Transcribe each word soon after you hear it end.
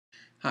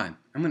Hi,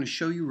 I'm going to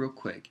show you real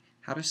quick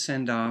how to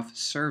send off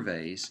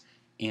surveys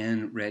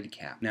in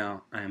RedCap.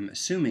 Now, I'm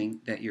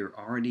assuming that you've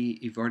already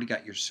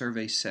got your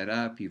survey set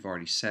up, you've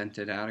already sent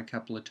it out a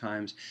couple of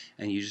times,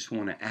 and you just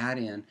want to add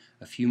in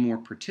a few more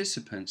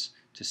participants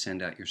to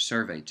send out your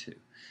survey to.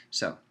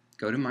 So,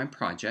 go to My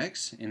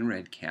Projects in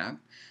RedCap,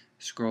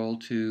 scroll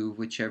to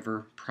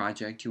whichever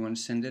project you want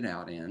to send it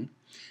out in,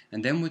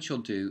 and then what you'll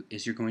do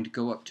is you're going to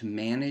go up to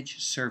Manage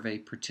Survey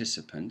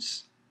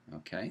Participants,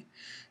 okay?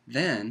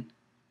 Then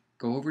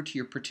go over to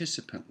your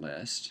participant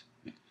list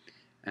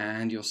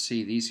and you'll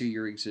see these are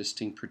your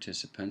existing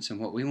participants, and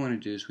what we want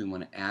to do is we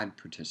want to add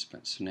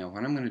participants. So now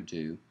what I'm going to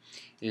do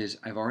is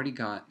I've already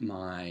got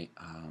my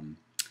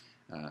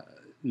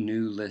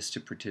new list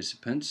of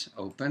participants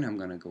open. I'm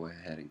going to go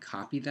ahead and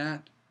copy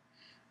that.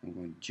 I'm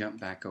going to jump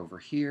back over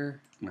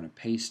here. I'm going to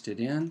paste it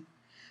in.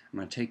 I'm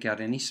going to take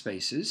out any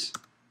spaces,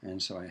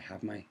 and so I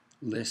have my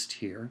list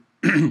here.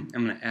 I'm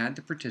going to add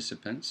the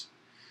participants.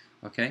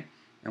 Okay,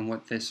 and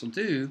what this will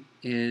do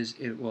is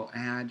it will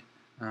add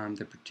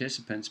the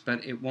participants,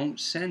 but it won't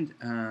send,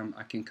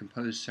 I can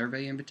compose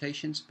survey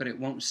invitations, but it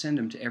won't send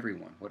them to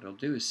everyone. What it'll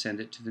do is send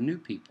it to the new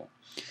people.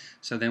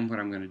 So then what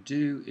I'm going to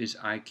do is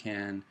I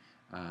can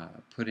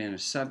put in a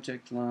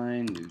subject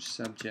line, new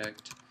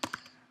subject,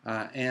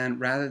 and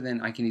rather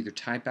than, I can either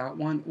type out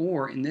one,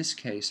 or in this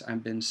case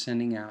I've been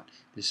sending out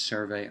this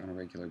survey on a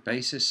regular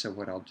basis, so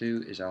what I'll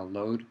do is I'll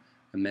load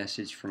a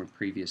message from a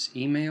previous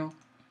email.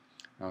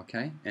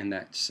 Okay, and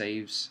that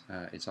saves,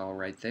 it's all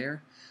right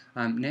there.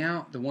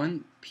 Now, the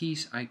one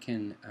piece I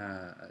can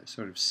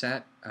sort of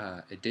set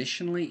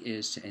additionally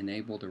is to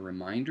enable the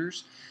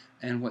reminders.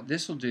 And what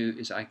this will do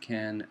is I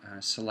can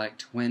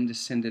select when to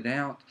send it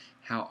out,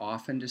 how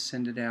often to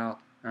send it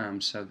out,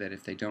 so that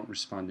if they don't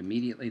respond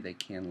immediately, they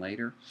can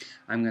later.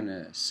 I'm going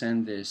to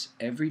send this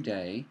every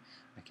day.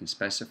 I can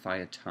specify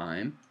a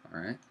time, all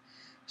right?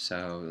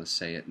 So let's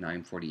say at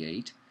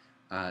 9:48.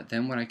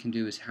 Then what I can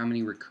do is how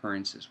many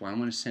recurrences. Well, I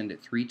want to send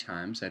it 3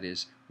 times. That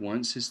is,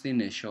 once is the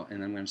initial,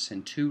 and I'm going to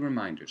send 2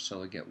 reminders. So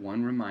they'll get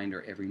 1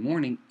 reminder every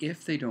morning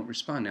if they don't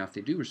respond. Now, if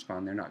they do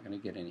respond, they're not going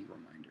to get any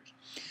reminders.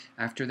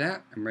 After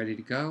that, I'm ready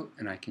to go,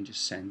 and I can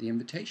just send the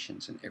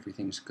invitations, and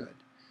everything's good.